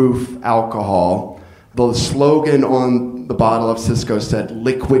 proof alcohol. The slogan on the bottle of Cisco said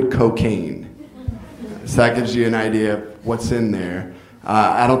liquid cocaine. So that gives you an idea of what's in there.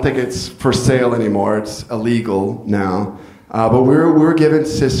 I don't think it's for sale anymore. It's illegal now. But we were given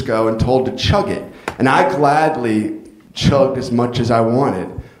Cisco and told to chug it. And I gladly chugged as much as I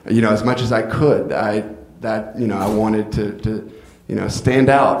wanted, as much as I could. I wanted to stand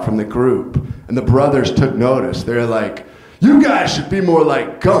out from the group. And the brothers took notice. They're like, you guys should be more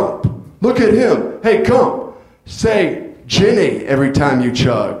like Gump. Look at him. Hey, Gump, say Jenny every time you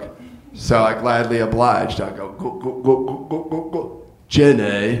chug. So I gladly obliged. I go, go, go, go, go, go, go, go,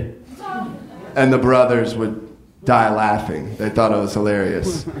 Jenny. And the brothers would die laughing. They thought it was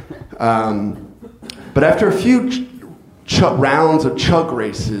hilarious. But after a few rounds of chug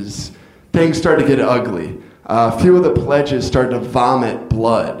races, things started to get ugly. A few of the pledges started to vomit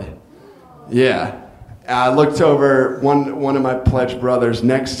blood. Yeah. I looked over, one of my pledge brothers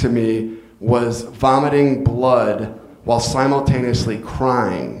next to me was vomiting blood while simultaneously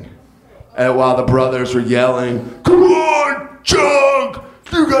crying. And while the brothers were yelling, come on, chug!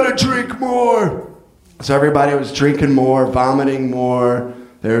 You gotta drink more! So everybody was drinking more, vomiting more.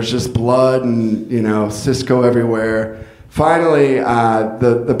 There was just blood and, Cisco everywhere. Finally,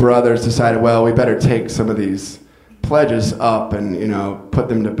 the brothers decided, well, we better take some of these pledges up and, put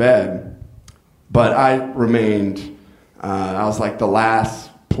them to bed. But I remained, I was like the last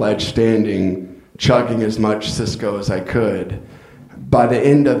pledge standing, chugging as much Cisco as I could. By the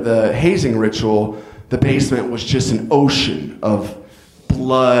end of the hazing ritual, the basement was just an ocean of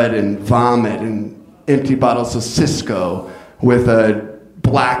blood and vomit and empty bottles of Cisco with a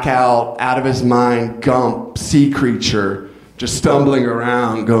blackout, out of his mind Gump sea creature just stumbling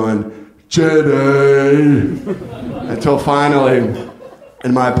around going, Jenny! Until finally,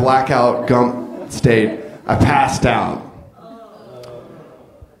 in my blackout Gump state, I passed out.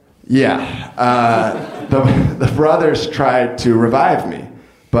 Yeah. The brothers tried to revive me,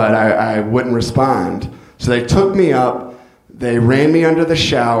 but I wouldn't respond. So they took me up, they ran me under the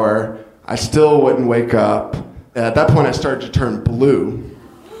shower, I still wouldn't wake up. At that point I started to turn blue.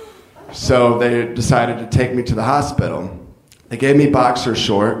 So they decided to take me to the hospital. They gave me boxer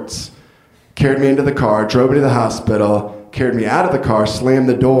shorts, carried me into the car, drove me to the hospital, carried me out of the car, slammed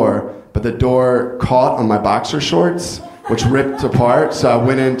the door, but the door caught on my boxer shorts, which ripped apart, so I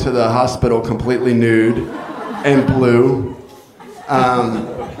went into the hospital completely nude. and blue.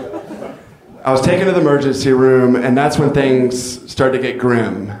 I was taken to the emergency room, and that's when things started to get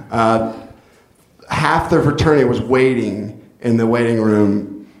grim. Half the fraternity was waiting in the waiting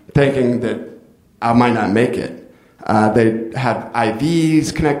room, thinking that I might not make it. They had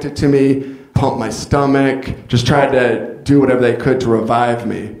IVs connected to me, pumped my stomach, just tried to do whatever they could to revive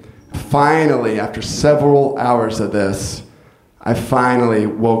me. Finally, after several hours of this, I finally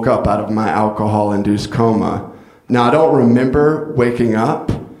woke up out of my alcohol-induced coma. Now, I don't remember waking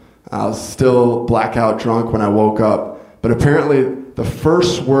up. I was still blackout drunk when I woke up. But apparently, the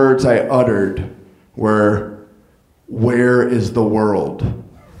first words I uttered were, "Where is the world?"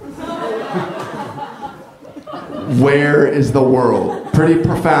 Where is the world? Pretty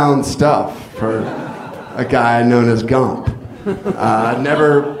profound stuff for a guy known as Gump. I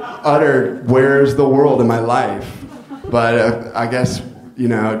never uttered "Where's the world" in my life. But I guess,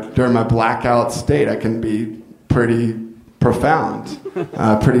 during my blackout state, I can be pretty profound,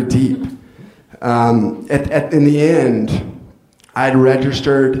 pretty deep. In the end, I'd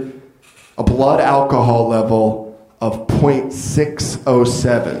registered a blood alcohol level of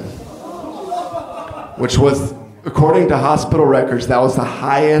 0.607, which was, according to hospital records, that was the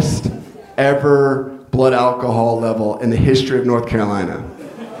highest ever blood alcohol level in the history of North Carolina.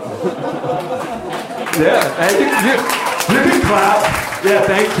 Yeah, you can clap. Yeah,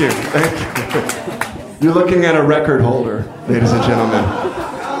 thank you. You're looking at a record holder, ladies and gentlemen.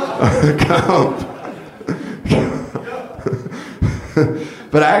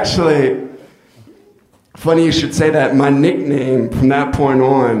 But actually, funny you should say that. My nickname from that point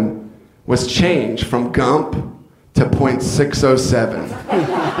on was changed from Gump to 0.607,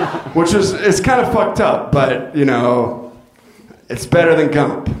 which is kind of fucked up, but it's better than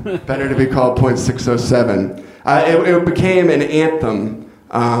Gump. Better to be called 0.607. It became an anthem,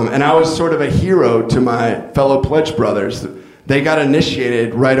 and I was sort of a hero to my fellow pledge brothers. They got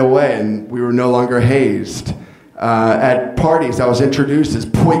initiated right away, and we were no longer hazed. At parties, I was introduced as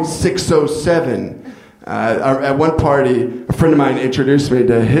 0.607. At one party, a friend of mine introduced me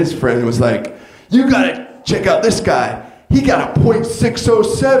to his friend and was like, "You gotta check out this guy. He got a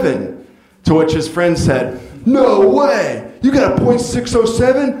 0.607. To which his friend said, "No way. You got a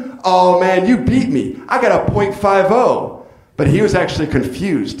 0.607? Oh man, you beat me. I got a 0.50. But he was actually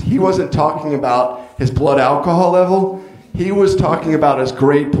confused. He wasn't talking about his blood alcohol level. He was talking about his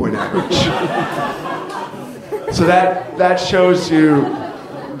grade point average. So that shows you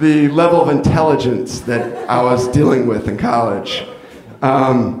the level of intelligence that I was dealing with in college.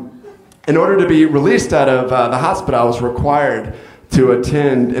 In order to be released out of the hospital, I was required to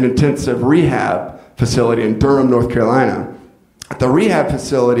attend an intensive rehab facility in Durham, North Carolina. At the rehab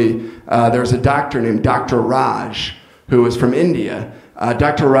facility, there was a doctor named Dr. Raj, who was from India.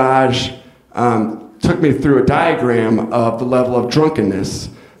 Dr. Raj took me through a diagram of the level of drunkenness.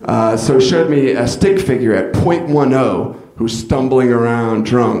 So he showed me a stick figure at 0.10 who's stumbling around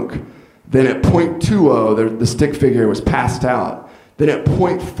drunk. Then at 0.20, the stick figure was passed out. Then at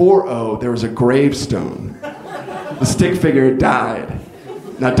 0.40, there was a gravestone. The stick figure died.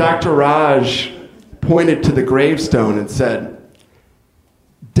 Now, Dr. Raj pointed to the gravestone and said,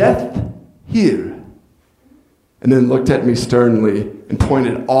 "Death here." And then looked at me sternly and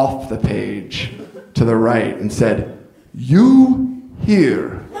pointed off the page to the right and said, "You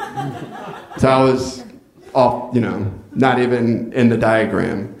here." So I was off, not even in the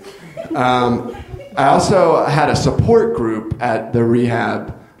diagram. I also had a support group at the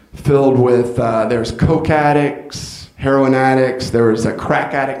rehab filled with, there's coke addicts, heroin addicts. There was a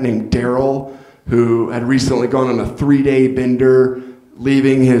crack addict named Daryl who had recently gone on a 3-day bender,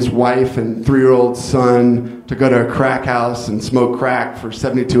 leaving his wife and 3-year-old son to go to a crack house and smoke crack for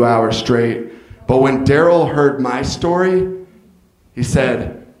 72 hours straight. But when Daryl heard my story, he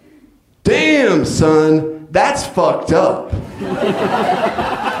said, "Damn, son, that's fucked up."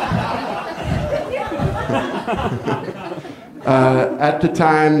 At the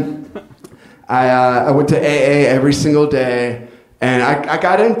time, I went to AA every single day, and I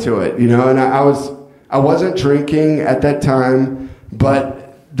got into it, and I wasn't drinking at that time,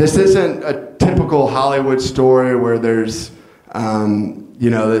 but this isn't a typical Hollywood story where there's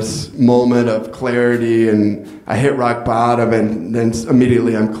this moment of clarity and I hit rock bottom and then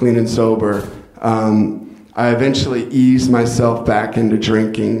immediately I'm clean and sober. I eventually eased myself back into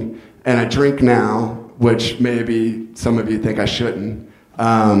drinking, and I drink now, which maybe some of you think I shouldn't.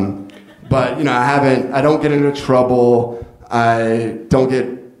 But I don't get into trouble. I don't get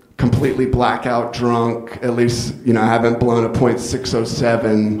completely blackout drunk. At least, I haven't blown a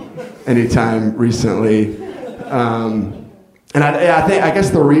 0.607 anytime recently. And I guess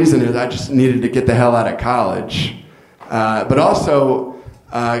the reason is I just needed to get the hell out of college. But also,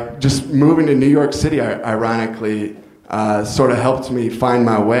 just moving to New York City, ironically, sort of helped me find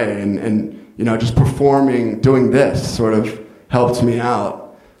my way. And just performing, doing this sort of helped me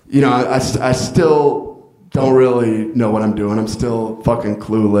out. I still don't really know what I'm doing. I'm still fucking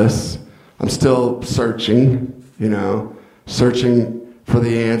clueless. I'm still searching, searching for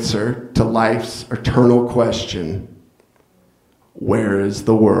the answer to life's eternal question. Where is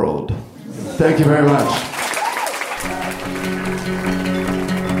the world? Thank you very much.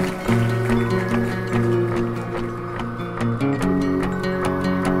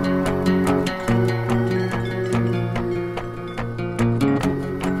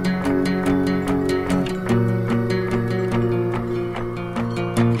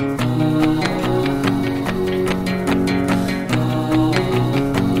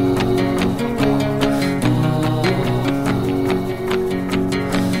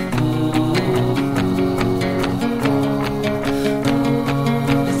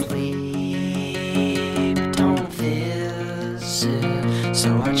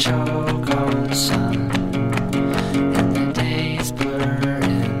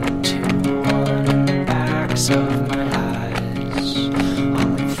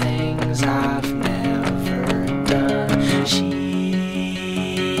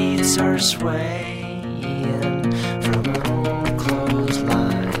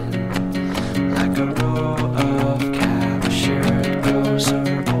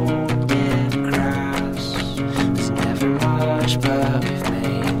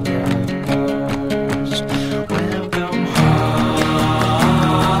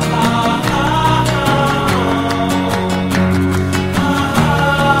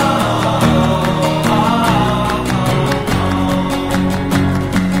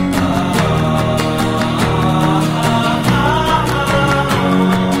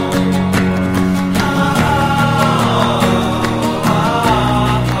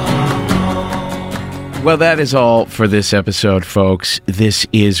 Well, that is all for this episode, folks. This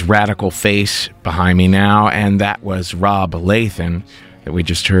is Radical Face behind me now, and that was Rob Lathan that we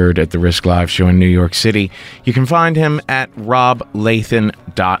just heard at the Risk Live show in New York City. You can find him at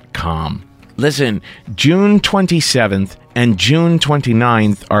roblathan.com. Listen, June 27th and June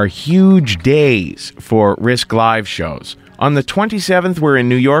 29th are huge days for Risk Live shows. On the 27th, we're in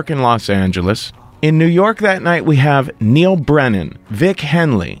New York and Los Angeles. In New York that night, we have Neil Brennan, Vic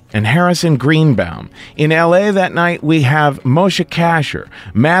Henley, and Harrison Greenbaum. In L.A. that night, we have Moshe Kasher,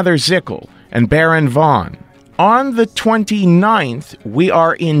 Mather Zickel, and Baron Vaughn. On the 29th, we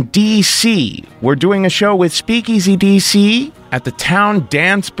are in D.C. We're doing a show with Speakeasy D.C. at the Town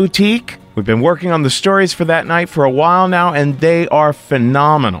Dance Boutique. We've been working on the stories for that night for a while now, and they are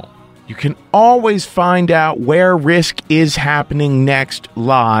phenomenal. You can always find out where Risk is happening next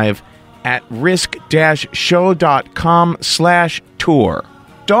live at risk-show.com/tour.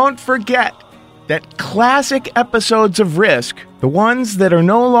 Don't forget that classic episodes of Risk, the ones that are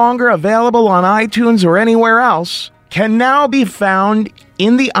no longer available on iTunes or anywhere else, can now be found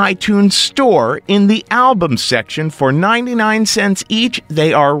in the iTunes store in the album section for 99 cents each.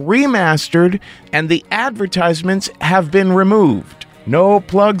 They are remastered and the advertisements have been removed. No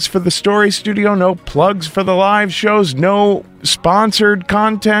plugs for the Story Studio, no plugs for the live shows, no sponsored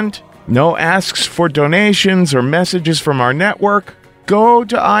content. No asks for donations or messages from our network. Go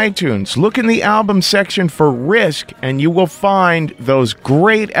to iTunes, look in the album section for Risk, and you will find those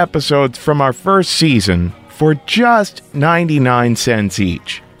great episodes from our first season for just 99 cents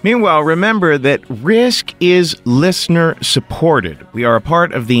each. Meanwhile, remember that Risk is listener supported. We are a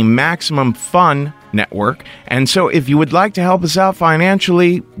part of the Maximum Fun network, and so if you would like to help us out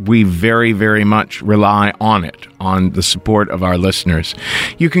financially, we very, very much rely on it, on the support of our listeners.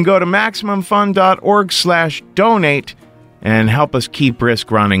 You can go to MaximumFun.org/donate and help us keep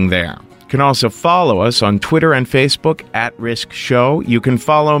Risk running there. You can also follow us on Twitter and Facebook at Risk Show. You can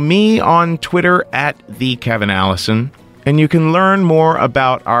follow me on Twitter at TheKevinAllison. And you can learn more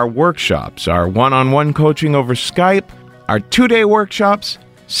about our workshops, our one-on-one coaching over Skype, our 2-day workshops,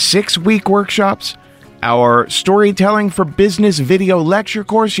 6-week workshops, our Storytelling for Business video lecture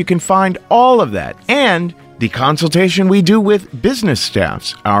course. You can find all of that. And the consultation we do with business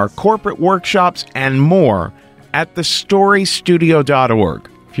staffs, our corporate workshops, and more at thestorystudio.org.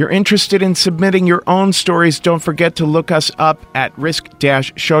 If you're interested in submitting your own stories, don't forget to look us up at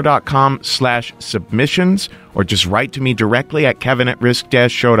risk-show.com/submissions, or just write to me directly at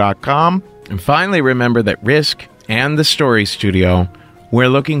kevin@risk-show.com. And finally, remember that Risk and the Story Studio, we're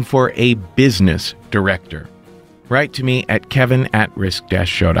looking for a business director. Write to me at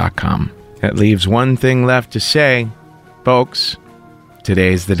kevin@risk-show.com. That leaves one thing left to say. Folks,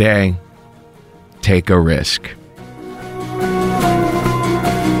 today's the day. Take a risk.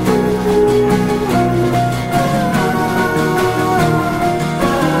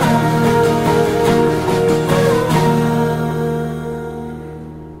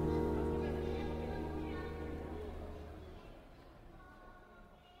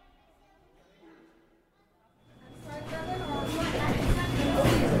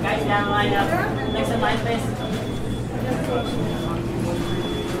 Guys, down, line up. Next in line, please.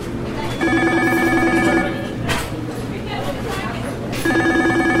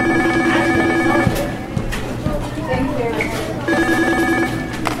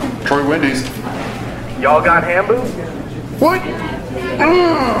 Troy Wendy's. Y'all got Hambu? What? Is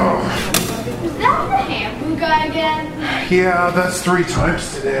that the Hambu guy again? Yeah, that's 3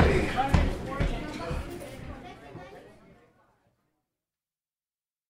 times today.